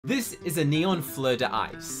This is a neon fleur de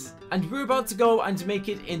ice, and we're about to go and make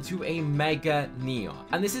it into a mega neon.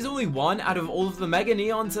 And this is only one out of all of the mega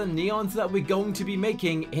neons and neons that we're going to be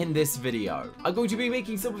making in this video. I'm going to be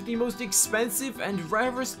making some of the most expensive and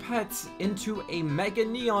rarest pets into a mega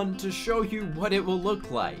neon to show you what it will look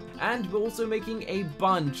like. And we're also making a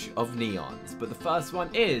bunch of neons, but the first one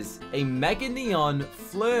is a mega neon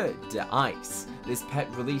fleur de ice. This pet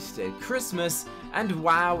released at Christmas, and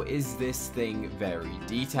wow, is this thing very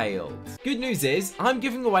detailed. Good news is, I'm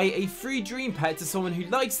giving away a free dream pet to someone who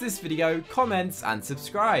likes this video, comments, and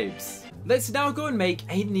subscribes. Let's now go and make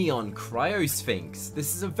a neon cryo sphinx.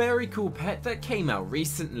 This is a very cool pet that came out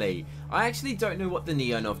recently. I actually don't know what the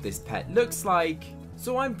neon of this pet looks like,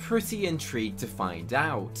 so I'm pretty intrigued to find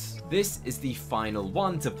out. This is the final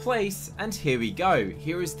one to place, and here we go.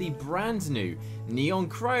 Here is the brand new Neon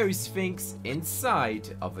Cryo Sphinx inside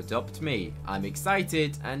of Adopt Me. I'm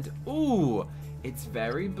excited, and ooh, it's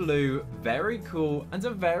very blue, very cool, and a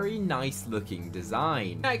very nice looking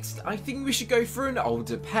design. Next, I think we should go for an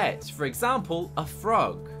older pet. For example, a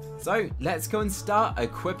frog. So let's go and start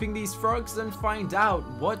equipping these frogs and find out,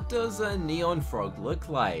 what does a neon frog look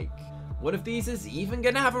like? One of these is even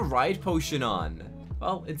gonna have a ride potion on.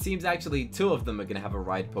 Well, it seems actually two of them are gonna have a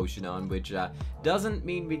ride potion on, which doesn't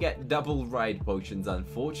mean we get double ride potions,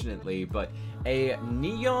 unfortunately, but a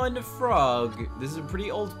neon frog. This is a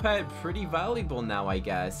pretty old pet, pretty valuable now, I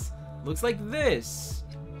guess. Looks like this.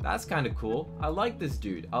 That's kind of cool. I like this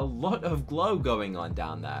dude. A lot of glow going on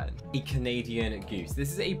down there. A Canadian goose.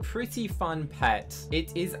 This is a pretty fun pet.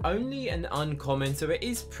 It is only an uncommon, so it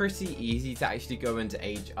is pretty easy to actually go and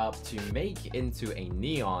age up to make into a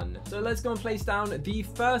neon. So let's go and place down the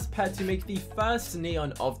first pet to make the first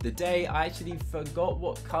neon of the day. I actually forgot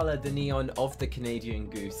what color the neon of the Canadian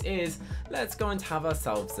goose is. Let's go and have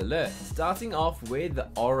ourselves a look. Starting off with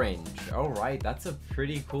orange. All right, that's a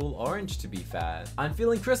pretty cool orange, to be fair. I'm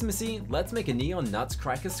feeling Christmassy. Let's make a neon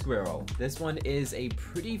nutcracker squirrel. This one is a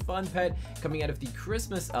pretty fun pet coming out of the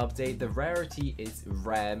Christmas update. The rarity is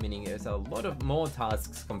rare, meaning it's a lot of more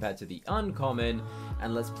tasks compared to the uncommon.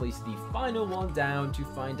 And let's place the final one down to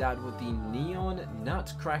find out what the neon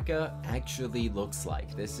nutcracker actually looks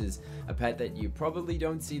like. This is a pet that you probably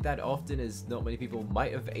don't see that often, as not many people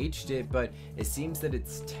might have aged it, but it seems that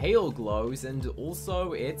its tail glows and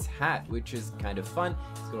also its hat, which is kind of fun.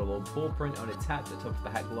 It's got a little paw print on its hat. The top of the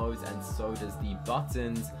hat glows, and so does the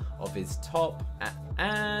buttons of his top,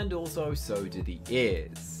 and also so do the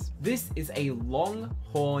ears. This is a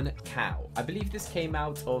longhorn cow. I believe this came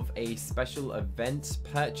out of a special event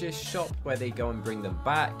purchase shop where they go and bring them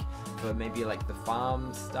back for maybe like the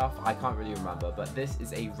farm stuff. I can't really remember, but this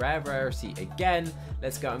is a rare rarity again.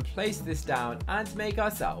 Let's go and place this down and make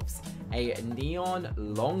ourselves a neon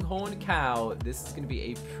longhorn cow. This is going to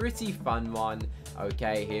be a pretty fun one.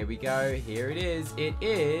 Okay, here we go. Here it is.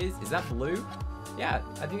 Is that blue? Yeah,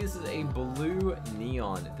 I think this is a blue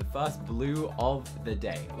neon, the first blue of the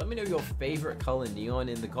day. Let me know your favorite color neon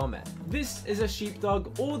in the comments. This is a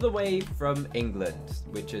sheepdog all the way from England,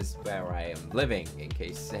 which is where I am living, in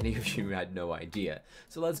case any of you had no idea.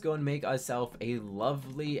 So let's go and make ourselves a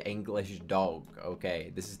lovely English dog.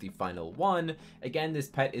 Okay, this is the final one. Again, this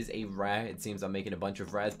pet is a rare. It seems I'm making a bunch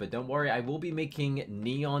of rares, but don't worry, I will be making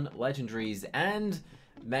neon legendaries and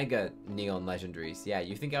mega neon legendaries. Yeah,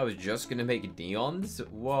 you think I was just gonna make neons?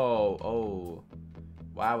 Whoa, oh.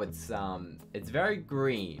 Wow, it's very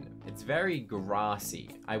green. It's very grassy.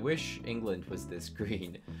 I wish England was this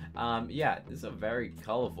green. Yeah, this is a very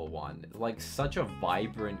colorful one. Like, such a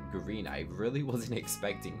vibrant green. I really wasn't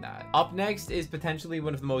expecting that. Up next is potentially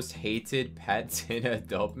one of the most hated pets in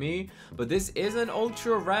Adopt Me, but this is an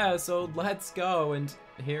ultra rare, so let's go, and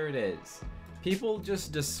here it is. People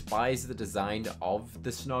just despise the design of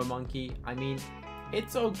the snow monkey. I mean,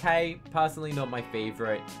 it's okay. Personally, not my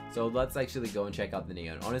favorite. So let's actually go and check out the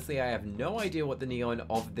neon. Honestly, I have no idea what the neon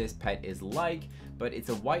of this pet is like, but it's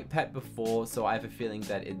a white pet before, so I have a feeling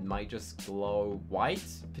that it might just glow white,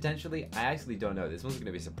 potentially. I actually don't know. This one's going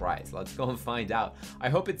to be a surprise. Let's go and find out. I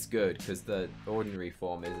hope it's good, because the ordinary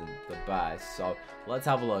form isn't the best. So let's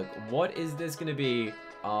have a look. What is this going to be?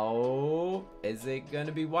 Oh, is it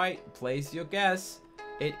gonna be white? Place your guess.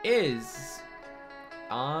 It is.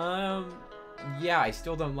 Yeah, I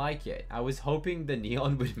still don't like it. I was hoping the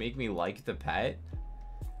neon would make me like the pet,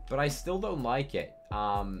 but I still don't like it.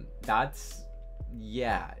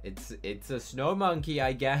 Yeah, it's a snow monkey,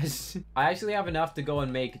 I guess. I actually have enough to go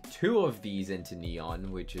and make 2 of these into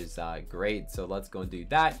neon, which is great. So let's go and do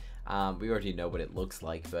that. We already know what it looks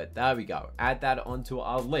like, but there we go. Add that onto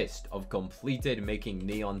our list of completed making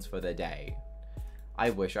neons for the day. I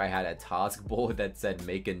wish I had a task board that said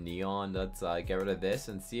make a neon. Let's get rid of this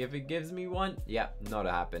and see if it gives me one. Yep, not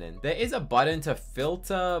happening. There is a button to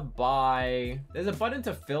filter by... There's a button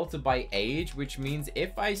to filter by age, which means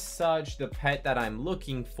if I search the pet that I'm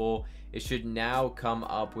looking for, it should now come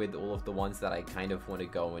up with all of the ones that I kind of want to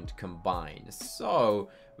go and combine. So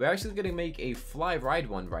we're actually going to make a fly ride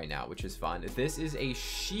one right now, which is fun. This is a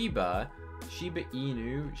Shiba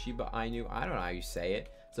Inu, I don't know how you say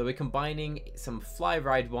it. So we're combining some fly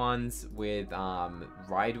ride ones with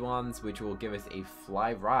ride ones, which will give us a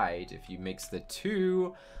fly ride. If you mix the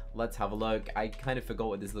two, let's have a look. I kind of forgot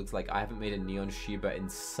what this looks like. I haven't made a neon Shiba in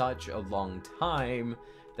such a long time.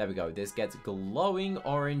 There we go. This gets glowing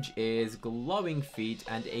orange ears, glowing feet,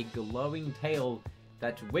 and a glowing tail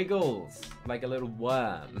that wiggles like a little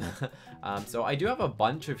worm. So I do have a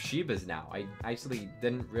bunch of Shibas now. I actually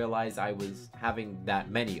didn't realize I was having that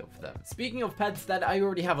many of them. Speaking of pets that I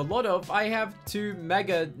already have a lot of, I have 2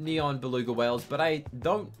 mega neon beluga whales, but I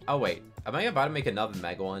don't... Oh wait, am I about to make another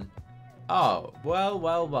mega one? Oh,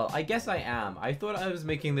 well, I guess I am. I thought I was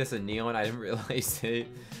making this a neon. I didn't realize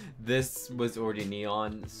this was already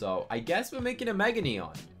neon. So I guess we're making a mega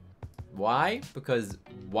neon. Why? Because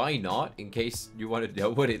why not? In case you want to know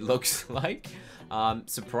what it looks like.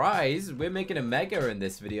 Surprise, we're making a mega in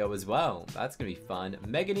this video as well. That's gonna be fun.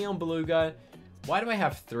 Mega neon beluga. Why do I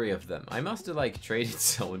have 3 of them? I must have like traded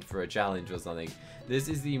someone for a challenge or something. This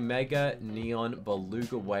is the mega neon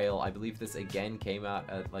beluga whale. I believe this again came out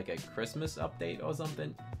at like a Christmas update or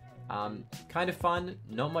something. Kind of fun.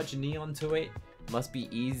 Not much neon to it. Must be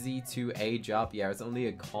easy to age up. Yeah, it's only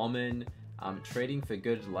a common. Trading for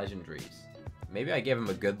good legendaries. Maybe I gave him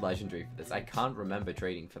a good legendary for this. I can't remember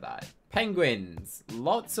trading for that. Penguins.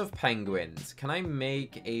 Lots of penguins. Can I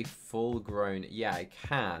make a full-grown... Yeah, I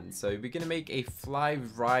can. So we're going to make a fly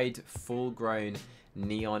ride full-grown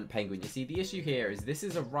neon penguin. You see, the issue here is this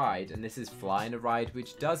is a ride and this is flying a ride,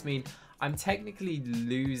 which does mean I'm technically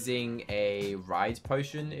losing a ride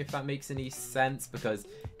potion, if that makes any sense, because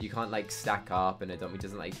you can't like stack up and Adobe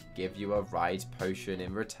doesn't like give you a ride potion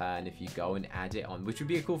in return if you go and add it on, which would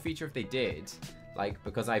be a cool feature if they did. Like,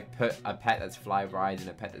 because I put a pet that's fly ride and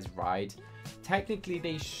a pet that's ride, technically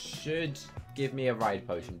they should give me a ride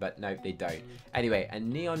potion, but no, they don't. Anyway, a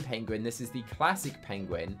neon penguin. This is the classic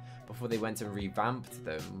penguin before they went and revamped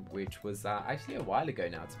them, which was actually a while ago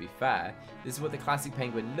now, to be fair. This is what the classic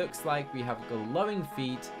penguin looks like. We have glowing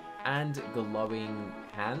feet and glowing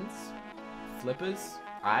hands. Flippers.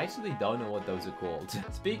 I actually don't know what those are called.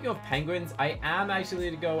 Speaking of penguins, I am actually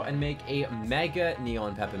to go and make a mega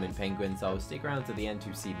neon peppermint penguin, so stick around to the end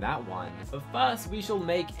to see that one. But first, we shall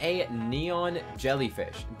make a neon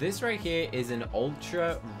jellyfish. This right here is an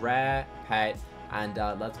ultra rare pet, and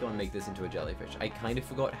let's go and make this into a jellyfish. I kind of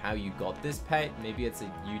forgot how you got this pet. Maybe it's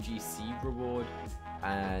a UGC reward.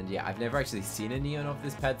 And yeah, I've never actually seen a neon of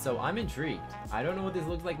this pet, so I'm intrigued. I don't know what this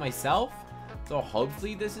looks like myself, so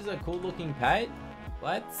hopefully this is a cool looking pet.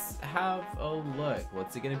 Let's have a look.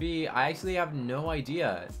 What's it gonna be? I actually have no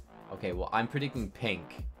idea. Okay, well, I'm predicting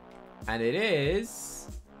pink. And it is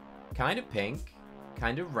kind of pink,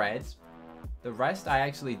 kind of red. The rest, I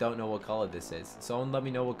actually don't know what color this is. Someone let me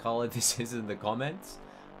know what color this is in the comments.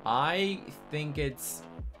 I think it's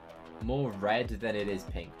more red than it is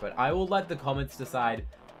pink, but I will let the comments decide.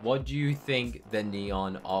 What do you think the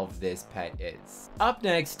neon of this pet is? Up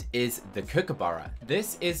next is the Kookaburra.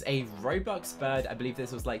 This is a Robux bird. I believe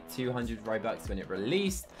this was like 200 Robux when it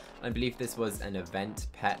released. I believe this was an event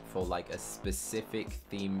pet for like a specific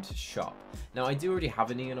themed shop. Now I do already have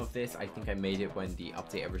a neon of this. I think I made it when the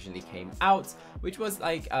update originally came out, which was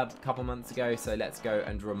like a couple months ago. So let's go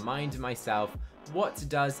and remind myself, what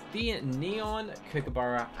does the neon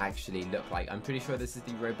Kookaburra actually look like? I'm pretty sure this is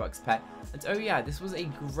the Robux pet. And oh yeah, this was a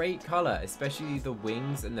great color, especially the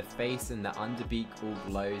wings and the face and the underbeak all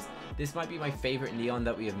glows. This might be my favorite neon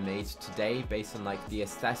that we have made today based on like the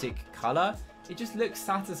aesthetic color. It just looks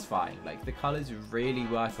satisfying. Like the colors really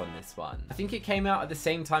work on this one. I think it came out at the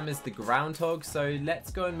same time as the groundhog, so let's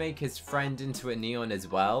go and make his friend into a neon as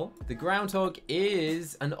well. The groundhog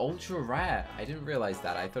is an ultra rare. I didn't realize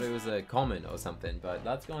that. I thought it was a common or something, but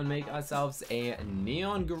let's go and make ourselves a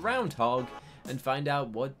neon groundhog and find out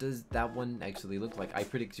what does that one actually look like. I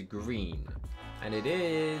predict green, and it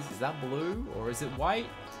is that blue or is it white?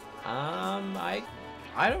 I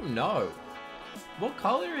don't know. What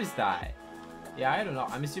color is that? Yeah, I don't know.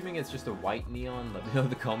 I'm assuming it's just a white neon. Let me know in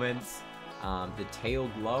the comments. The tail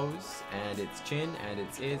glows, and its chin, and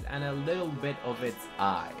its ears, and a little bit of its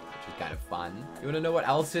eye, which is kind of fun. You want to know what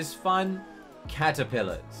else is fun?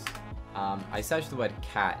 Caterpillars. I searched the word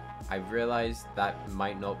cat. I realized that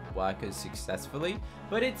might not work as successfully,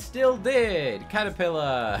 but it still did.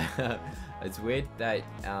 Caterpillar. It's weird that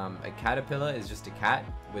a caterpillar is just a cat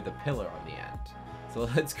with a pillar on the end. So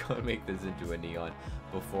let's go and make this into a neon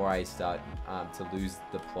before I start to lose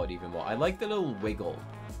the plot even more. I like the little wiggle.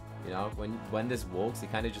 You know, when this walks,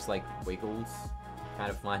 it kind of just like wiggles. Kind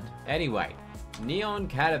of fun. Anyway, neon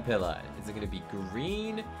caterpillar. Is it going to be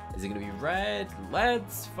green? Is it going to be red?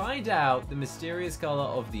 Let's find out. The mysterious color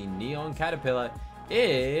of the neon caterpillar.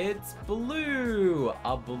 It's blue.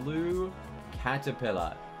 A blue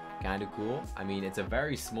caterpillar. Kind of cool. I mean, it's a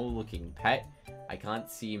very small looking pet. I can't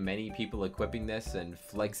see many people equipping this and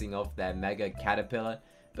flexing off their mega caterpillar.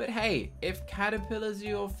 But hey, if caterpillars are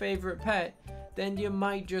your favorite pet, then you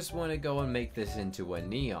might just want to go and make this into a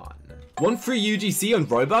neon. Want free UGC on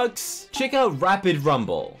Robux? Check out Rapid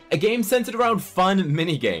Rumble, a game centered around fun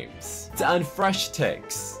minigames to earn fresh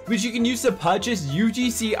ticks, which you can use to purchase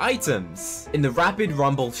UGC items in the Rapid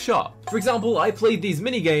Rumble shop. For example, I played these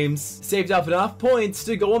minigames, saved up enough points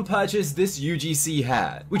to go and purchase this UGC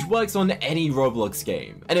hat, which works on any Roblox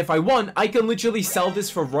game. And if I want, I can literally sell this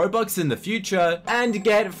for Robux in the future and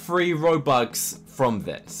get free Robux from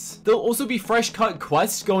this. There'll also be fresh cut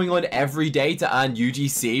quests going on every day to earn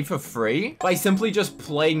UGC for free by simply just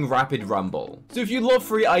playing Rapid Rumble. So if you love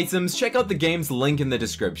free items, check out the game's link in the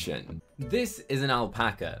description. This is an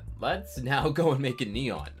alpaca. Let's now go and make a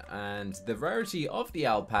neon, and the rarity of the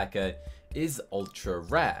alpaca is ultra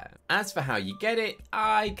rare. As for how you get it,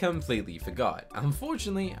 I completely forgot.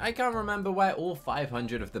 Unfortunately, I can't remember where all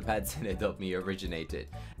 500 of the pets in Adopt Me originated,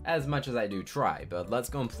 as much as I do try, but let's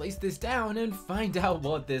go and place this down and find out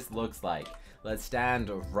what this looks like. Let's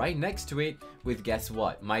stand right next to it with, guess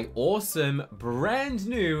what? My awesome, brand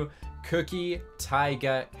new Cookie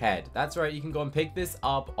Tiger head. That's right, you can go and pick this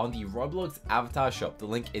up on the Roblox avatar shop. The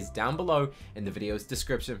link is down below in the video's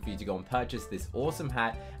description for you to go and purchase this awesome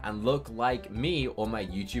hat and look like me or my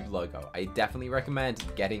YouTube logo. I definitely recommend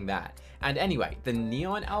getting that. And anyway, the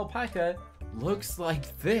neon alpaca looks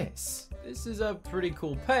like this. This is a pretty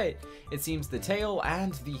cool pet. It seems the tail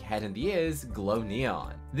and the head and the ears glow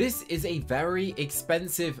neon. This is a very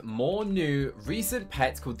expensive, more new, recent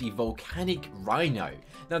pet called the volcanic rhino.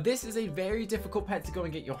 Now this is a very difficult pet to go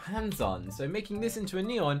and get your hands on, so making this into a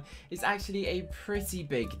neon is actually a pretty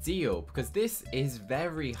big deal because this is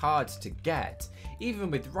very hard to get.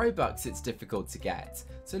 Even with Robux it's difficult to get.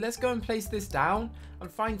 So let's go and place this down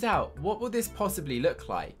and find out what will this possibly look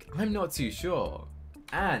like. I'm not too sure.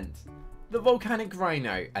 And the volcanic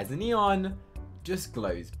rhino as a neon just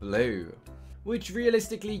glows blue, which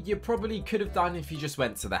realistically you probably could have done if you just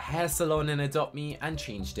went to the hair salon in Adopt Me and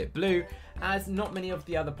changed it blue, as not many of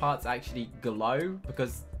the other parts actually glow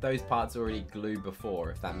because those parts already glue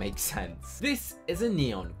before, if that makes sense. This is a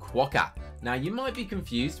neon quokka. Now you might be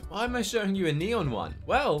confused, why am I showing you a neon one?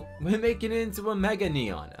 Well, we're making it into a mega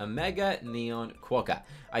neon quokka.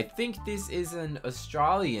 I think this is an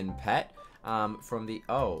Australian pet from the,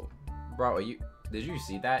 oh, bro, did you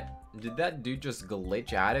see that? Did that dude just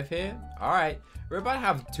glitch out of here? Alright, we're about to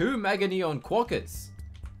have 2 mega neon quokkas.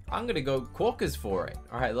 I'm gonna go quokkas for it.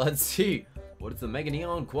 Alright, let's see. What does the mega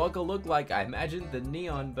neon quokka look like? I imagine the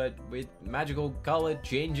neon, but with magical color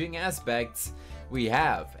changing aspects. We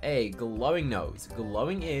have a glowing nose,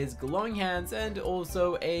 glowing ears, glowing hands, and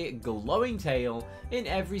also a glowing tail in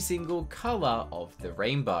every single color of the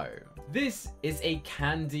rainbow. This is a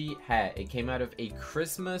candy hair. It came out of a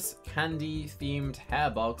Christmas candy themed hair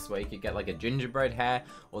box where you could get like a gingerbread hair,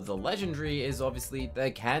 or the legendary is obviously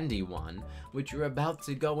the candy one, which we're about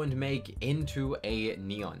to go and make into a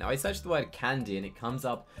neon. Now I searched the word candy and it comes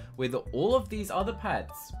up with all of these other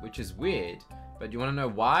pets, which is weird, but you want to know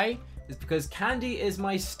why? It's because Candy is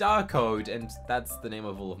my star code, and that's the name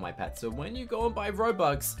of all of my pets. So when you go and buy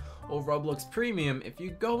Robux or Roblox Premium, if you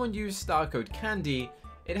go and use star code Candy,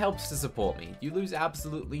 it helps to support me. You lose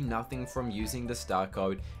absolutely nothing from using the star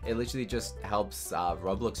code. It literally just helps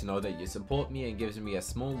Roblox know that you support me and gives me a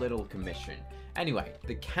small little commission. Anyway,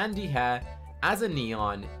 the candy hair as a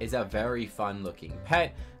neon is a very fun looking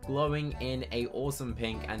pet, glowing in a awesome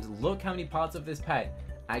pink, and look how many parts of this pet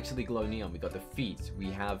actually glow neon. We got the feet, we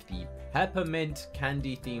have the peppermint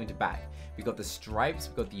candy themed back, we got the stripes,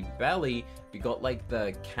 we got the belly, we got like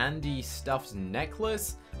the candy stuffed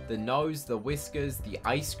necklace, the nose, the whiskers, the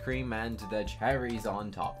ice cream, and the cherries on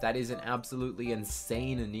top. That is an absolutely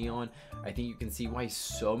insane neon. I think you can see why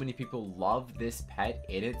so many people love this pet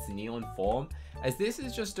in its neon form, as this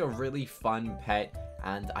is just a really fun pet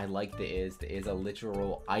and I like the ears. The ears are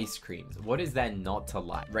literal ice creams. What is there not to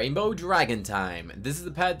like? Rainbow Dragon time. This is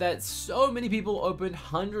the pet that so many people open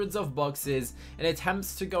hundreds of boxes in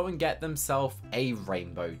attempts to go and get themselves a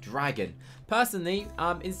rainbow dragon. Personally,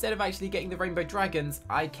 instead of actually getting the rainbow dragons,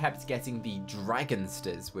 I kept getting the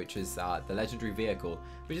Dragonsters, which is the legendary vehicle,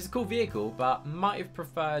 which is a cool vehicle, but might have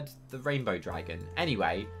preferred the rainbow dragon.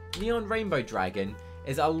 Anyway, Neon Rainbow Dragon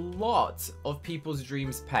is a lot of people's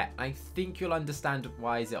dreams pet. I think you'll understand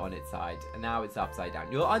why is it on its side, and now it's upside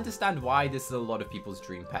down. You'll understand why this is a lot of people's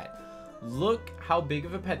dream pet. Look how big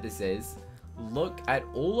of a pet this is. Look at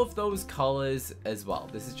all of those colors as well.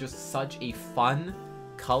 This is just such a fun,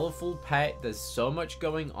 colorful pet. There's so much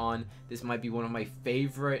going on. This might be one of my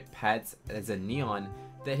favorite pets as a neon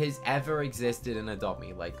that has ever existed in Adopt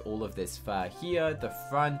Me. Like all of this fur here, the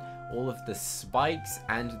front, all of the spikes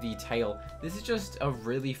and the tail. This is just a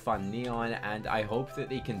really fun neon, and I hope that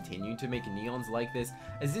they continue to make neons like this,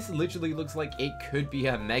 as this literally looks like it could be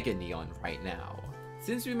a mega neon right now.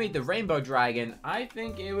 Since we made the rainbow dragon, I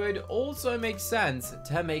think it would also make sense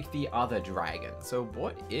to make the other dragon. So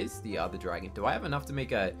what is the other dragon? Do I have enough to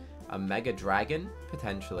make a mega dragon?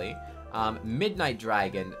 Potentially. Midnight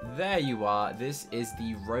Dragon, there you are. This is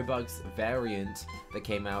the Robux variant that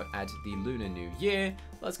came out at the Lunar New Year.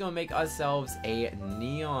 Let's go and make ourselves a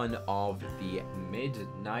neon of the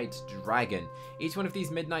Midnight Dragon. Each one of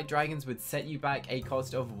these Midnight Dragons would set you back a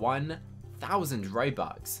cost of 1,000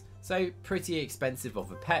 Robux. So pretty expensive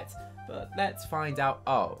of a pet, but let's find out.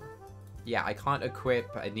 Oh, yeah, I can't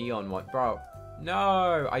equip a neon one. Bro,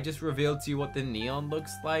 no, I just revealed to you what the neon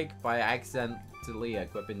looks like by accidentally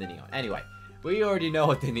equipping the neon. Anyway, we already know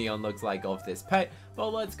what the neon looks like of this pet, but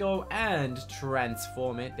let's go and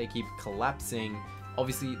transform it. They keep collapsing.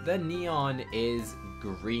 Obviously, the neon is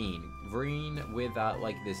green with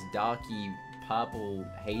like this darky purple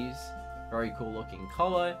haze. Very cool looking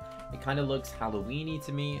color. It kind of looks Halloween-y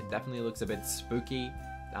to me. It definitely looks a bit spooky.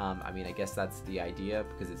 I mean, I guess that's the idea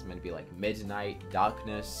because it's meant to be like midnight,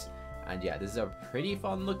 darkness. And yeah, this is a pretty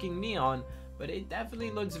fun looking neon, but it definitely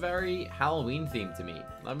looks very Halloween themed to me.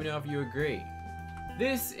 Let me know if you agree.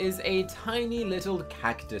 This is a tiny little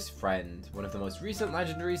cactus friend, one of the most recent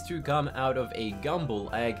legendaries to come out of a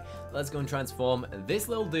gumball egg. Let's go and transform this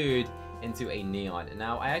little dude into a neon.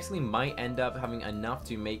 Now, I actually might end up having enough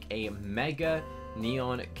to make a mega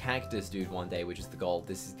neon cactus dude one day, which is the goal.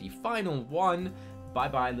 This is the final one.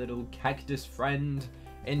 Bye-bye, little cactus friend.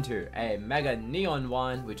 Into a mega neon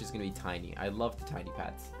one, which is going to be tiny. I love the tiny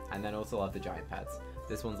pets, and then also love the giant pets.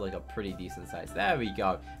 This one's like a pretty decent size. There we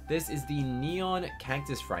go. This is the neon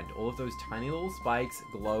cactus friend. All of those tiny little spikes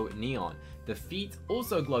glow neon. The feet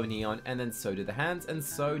also glow neon, and then so do the hands, and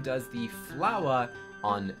so does the flower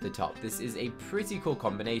on the top. This is a pretty cool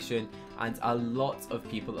combination, and a lot of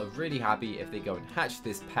people are really happy if they go and hatch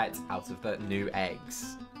this pet out of the new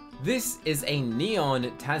eggs. This is a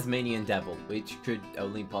neon Tasmanian devil, which could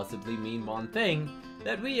only possibly mean one thing,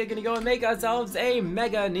 that we are going to go and make ourselves a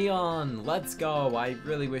mega neon. Let's go. I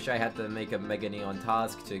really wish I had to make a mega neon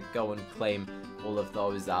task to go and claim all of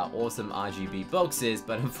those awesome RGB boxes,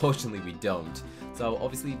 but unfortunately we don't. So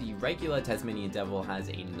obviously the regular Tasmanian devil has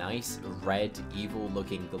a nice red evil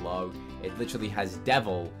looking glow. It literally has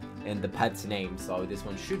devil in the pet's name, so this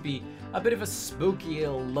one should be a bit of a spooky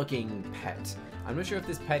looking pet. I'm not sure if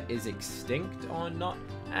this pet is extinct or not,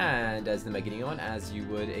 and as the Mega Neon, as you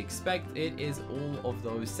would expect, it is all of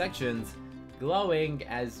those sections glowing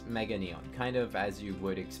as Mega Neon, kind of as you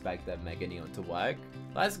would expect that Mega Neon to work.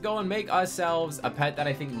 Let's go and make ourselves a pet that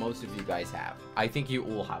I think most of you guys have. I think you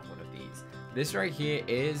all have one of these. This right here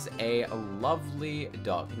is a lovely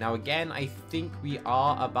dog. Now again, I think we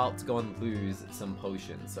are about to go and lose some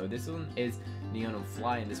potions. So this one is Neon and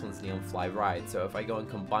Fly, and this one's Neon Fly Ride. So if I go and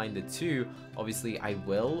combine the two, obviously I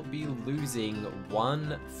will be losing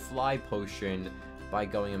one fly potion by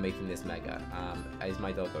going and making this mega. Is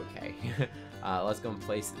my dog okay? Let's go and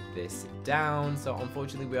place this down. So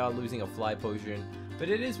unfortunately we are losing a fly potion, but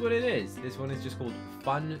it is what it is. This one is just called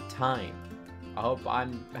Fun Time. I hope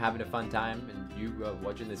I'm having a fun time, and you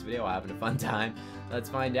watching this video are having a fun time. Let's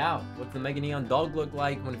find out. What's the Mega Neon dog look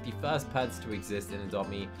like? One of the first pets to exist in Adopt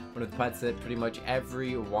Me. One of the pets that pretty much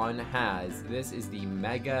everyone has. This is the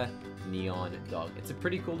Mega Neon dog. It's a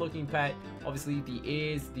pretty cool looking pet. Obviously the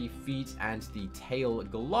ears, the feet, and the tail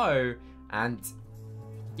glow. And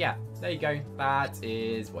yeah, there you go. That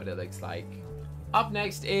is what it looks like. Up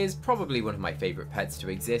next is probably one of my favorite pets to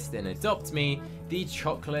exist in Adopt Me, the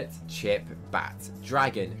chocolate chip bat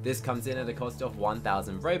dragon. This comes in at a cost of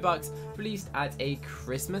 1,000 Robux, released at a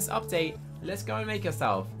Christmas update. Let's go and make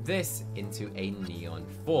ourselves this into a neon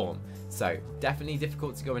form. So definitely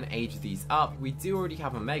difficult to go and age these up. We do already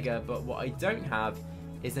have a mega, but what I don't have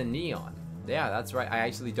is a neon. Yeah, that's right, I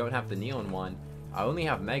actually don't have the neon one. I only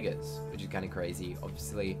have megas, which is kind of crazy.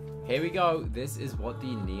 Obviously, here we go. This is what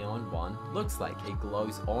the neon one looks like. It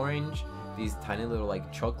glows orange. These tiny little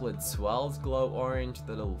like chocolate swells glow orange.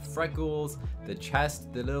 The little freckles, the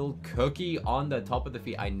chest, the little cookie on the top of the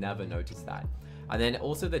feet. I never noticed that. And then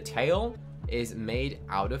also the tail is made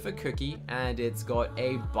out of a cookie, and it's got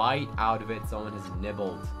a bite out of it. Someone has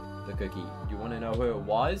nibbled the cookie. Do you want to know who it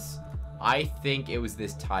was? I think it was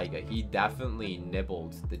this tiger. He definitely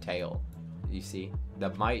nibbled the tail. You see, the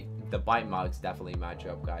bite marks definitely match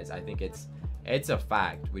up, guys. I think it's a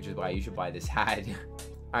fact, which is why you should buy this hat.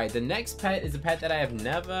 Alright, the next pet is a pet that I have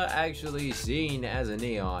never actually seen as a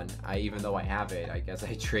neon. Even though I have it, I guess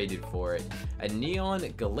I traded for it. A neon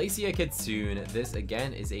Glacier Kitsune. This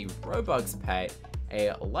again is a Robux pet,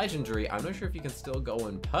 a legendary. I'm not sure if you can still go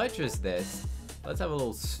and purchase this. Let's have a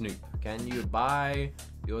little snoop. Can you buy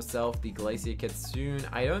yourself the Glacier Kitsune?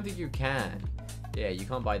 I don't think you can. Yeah, you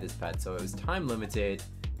can't buy this pet, so it was time limited.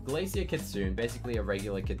 Glacier Kitsune, basically a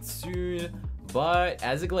regular Kitsune, but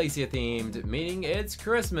as a glacier themed, meaning it's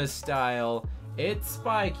Christmas style, it's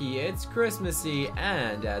spiky, it's Christmassy,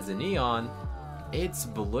 and as a neon, it's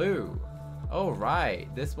blue.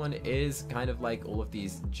 Alright, this one is kind of like all of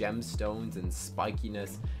these gemstones and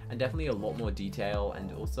spikiness, and definitely a lot more detail,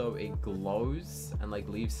 and also it glows and like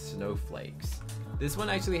leaves snowflakes. This one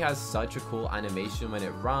actually has such a cool animation when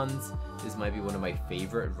it runs. This might be one of my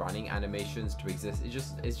favorite running animations to exist.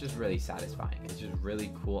 It's just really satisfying. It's just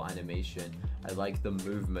really cool animation. I like the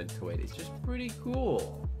movement to it. It's just pretty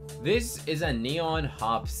cool. This is a neon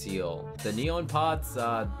harp seal. The neon parts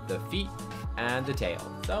are the feet and the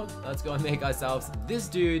tail. So let's go and make ourselves this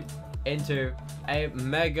dude into a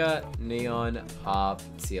mega neon harp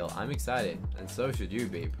seal. I'm excited, and so should you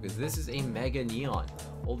be, because this is a mega neon.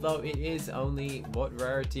 Although it is only, what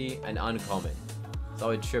rarity? An uncommon. So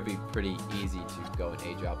it should be pretty easy to go and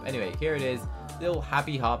age up. Anyway, here it is. Little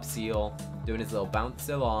happy harp seal, doing its little bounce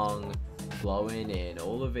along, glowing in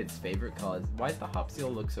all of its favorite colors. Why does the harp seal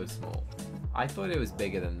look so small? I thought it was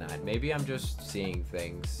bigger than that. Maybe I'm just seeing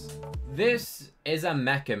things. This is a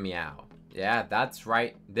Mecha Meow. Yeah, that's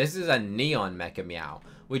right. This is a neon Mecha Meow,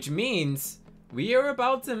 which means we are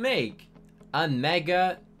about to make a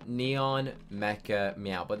mega neon Mecha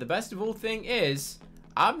Meow. But the best of all thing is,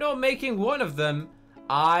 I'm not making one of them.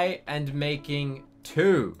 I am making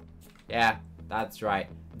two. Yeah, that's right.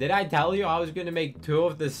 Did I tell you I was going to make two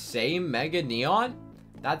of the same mega neon?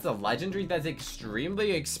 That's a legendary that's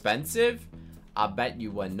extremely expensive. I bet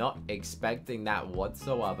you were not expecting that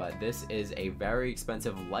whatsoever. This is a very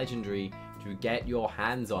expensive legendary to get your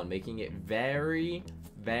hands on, making it very,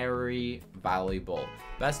 very valuable.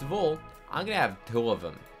 Best of all, I'm gonna have two of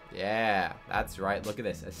them. Yeah, that's right. Look at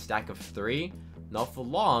this, a stack of 3. Not for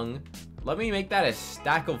long. Let me make that a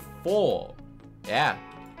stack of 4. Yeah,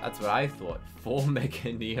 that's what I thought. 4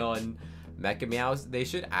 mega neon Mecha Meows. They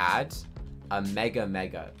should add a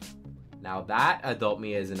mega. Now that Adopt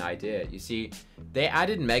Me is an idea. You see, they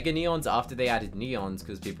added mega neons after they added neons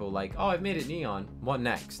because people were like, oh, I've made it neon. What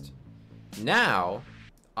next? Now,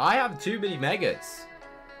 I have too many megas.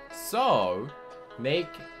 So, make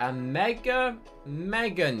a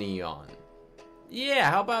mega neon.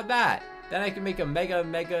 Yeah, how about that? Then I can make a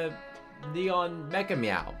mega neon Mecha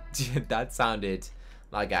Meow. That sounded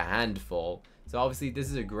like a handful. So obviously this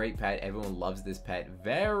is a great pet. Everyone loves this pet.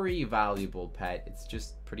 Very valuable pet. It's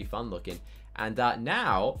just pretty fun looking. And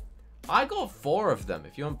now I got 4 of them.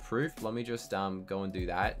 If you want proof, let me just go and do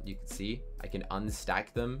that. You can see I can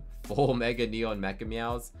unstack them. 4 mega neon Mecha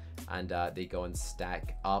Meows, and they go and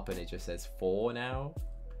stack up, and it just says 4 now.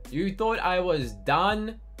 You thought I was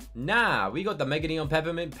done? Nah, we got the Mega Neon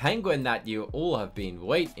Peppermint Penguin that you all have been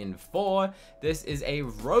waiting for. This is a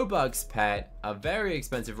Robux pet, a very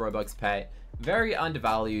expensive Robux pet, very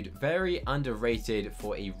undervalued, very underrated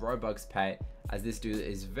for a Robux pet, as this dude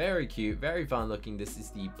is very cute, very fun looking. This is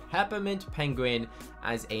the Peppermint Penguin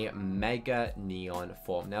as a Mega Neon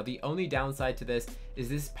form. Now, the only downside to this is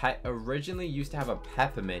this pet originally used to have a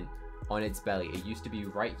peppermint on its belly. It used to be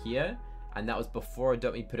right here, and that was before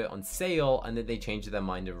Adopt Me put it on sale, and then they changed their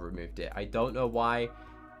mind and removed it. I don't know why.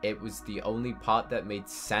 It was the only part that made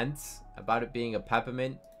sense about it being a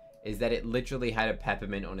peppermint, is that it literally had a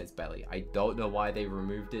peppermint on its belly. I don't know why they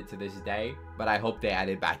removed it to this day, but I hope they add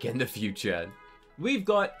it back in the future. we've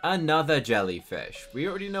got another jellyfish. We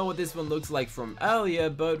already know what this one looks like from earlier,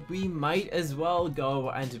 but we might as well go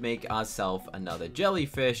and make ourselves another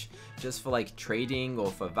jellyfish just for like trading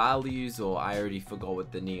or for values, or I already forgot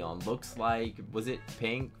what the neon looks like. Was it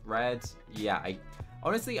pink, red? Yeah,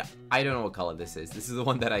 honestly, I don't know what color this is. This is the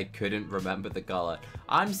one that I couldn't remember the color.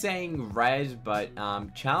 I'm saying red, but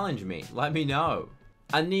challenge me. Let me know.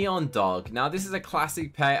 A neon dog. Now, this is a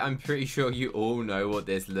classic pet. I'm pretty sure you all know what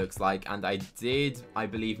this looks like, and I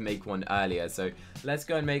believe, make one earlier. So let's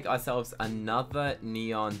go and make ourselves another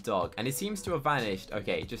neon dog. And it seems to have vanished.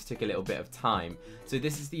 Okay, it just took a little bit of time. So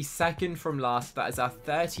this is the second from last. That is our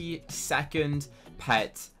 32nd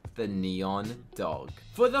pet, the neon dog.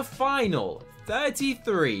 For the final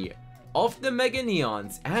 33 of the mega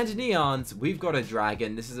neons and neons, we've got a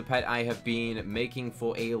dragon. This is a pet I have been making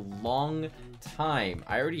for a long time.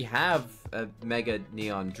 I already have a mega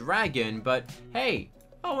neon dragon, but hey,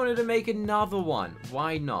 I wanted to make another one.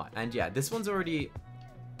 Why not? And yeah, this one's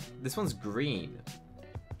green.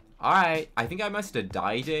 Alright, I think I must have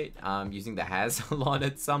dyed it using the hair salon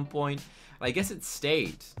at some point. I guess it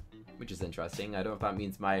stayed, which is interesting. I don't know if that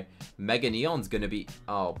means my mega neon's gonna be...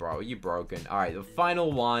 Oh, bro, you broken. Alright, the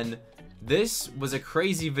final one. This was a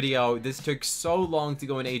crazy video. This took so long to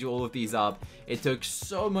go and age all of these up. It took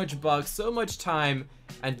so much bucks, so much time.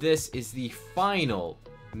 And this is the final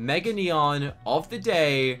mega neon of the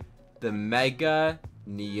day, the mega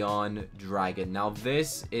neon dragon. Now,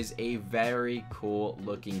 this is a very cool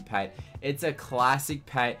looking pet. It's a classic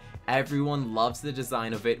pet. Everyone loves the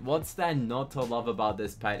design of it. What's there not to love about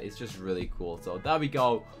this pet? It's just really cool. So there we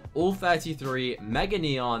go. All 33 mega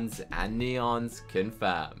neons and neons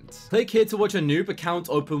confirmed. Click here to watch a noob account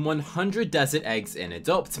open 100 desert eggs in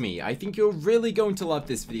Adopt Me. I think you're really going to love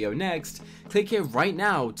this video next. Click here right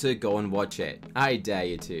now to go and watch it. I dare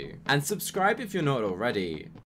you to. And subscribe if you're not already.